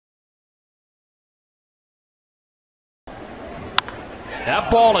That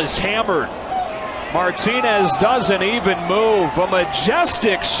ball is hammered. Martinez doesn't even move. A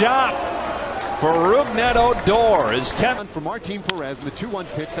majestic shot for Rougned Odor. Is 10 for Martin Perez in the 2-1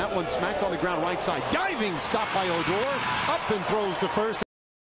 pitch. That one smacked on the ground right side. Diving stop by Odor. Up and throws to first.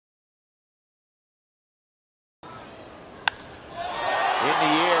 In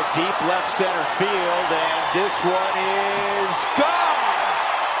the air, deep left center field, and this one is gone.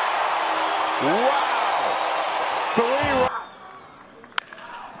 Wow. 3 runs.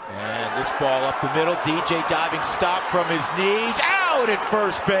 And this ball up the middle. DJ diving stop from his knees. Out at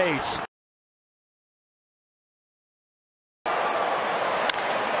first base.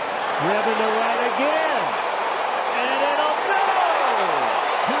 Driven to right again. And it'll go.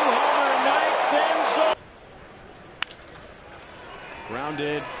 2-homer night, then so.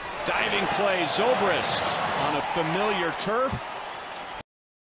 Grounded, diving play, Zobrist on a familiar turf.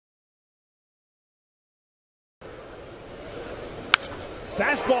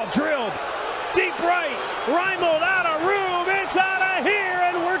 Fastball drilled, deep right, Reimold out of room, it's out of here,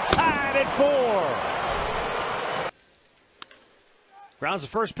 and we're tied at 4. Grounds the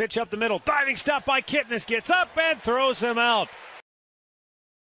first pitch up the middle, diving stop by Kipnis, gets up and throws him out.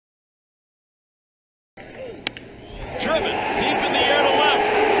 Driven deep in the air to left,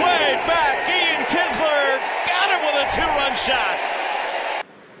 way back, Ian Kinsler got it with a 2-run shot.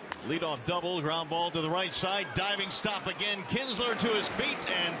 Leadoff double, ground ball to the right side, diving stop again, Kinsler to his feet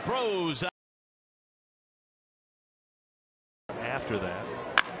and throws out. After that,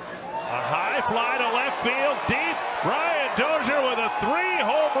 A high fly to left field, deep, Brian Dozier with a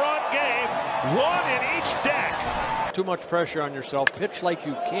 3-home-run game, 1 in each deck. Too much pressure on yourself, pitch like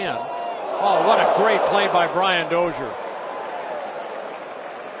you can. Oh, what a great play by Brian Dozier.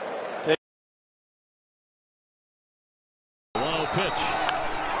 1-0 pitch.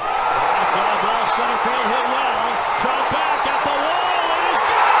 Ball center field hit well. Trout back at the wall. It is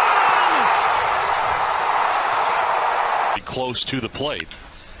gone. close to the plate.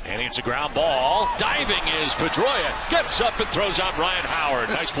 And it's a ground ball. Diving is Pedroia. Gets up and throws out Ryan Howard.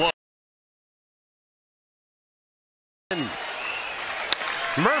 Nice play.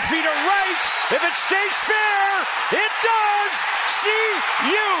 Murphy to right. If it stays fair, it does. See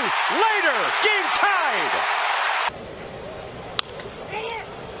you later. Game tied.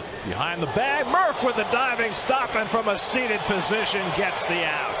 Behind the bag, Murph with the diving stop, and from a seated position gets the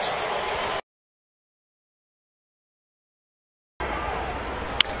out.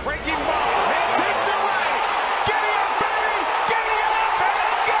 Breaking ball, hit it to right. Getting up, baby. Getting it up,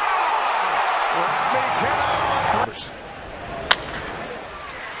 and gone.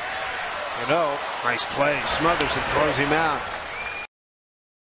 You know, nice play. Smothers and throws him out.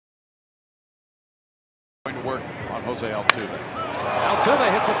 Going to work on Jose Altuve.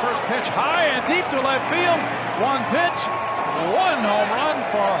 Altuve hits the first pitch high and deep to left field. 1 pitch, 1 home run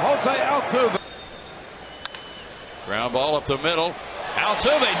for Jose Altuve. Ground ball up the middle.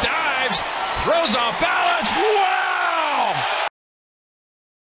 Altuve dives, throws off bounds.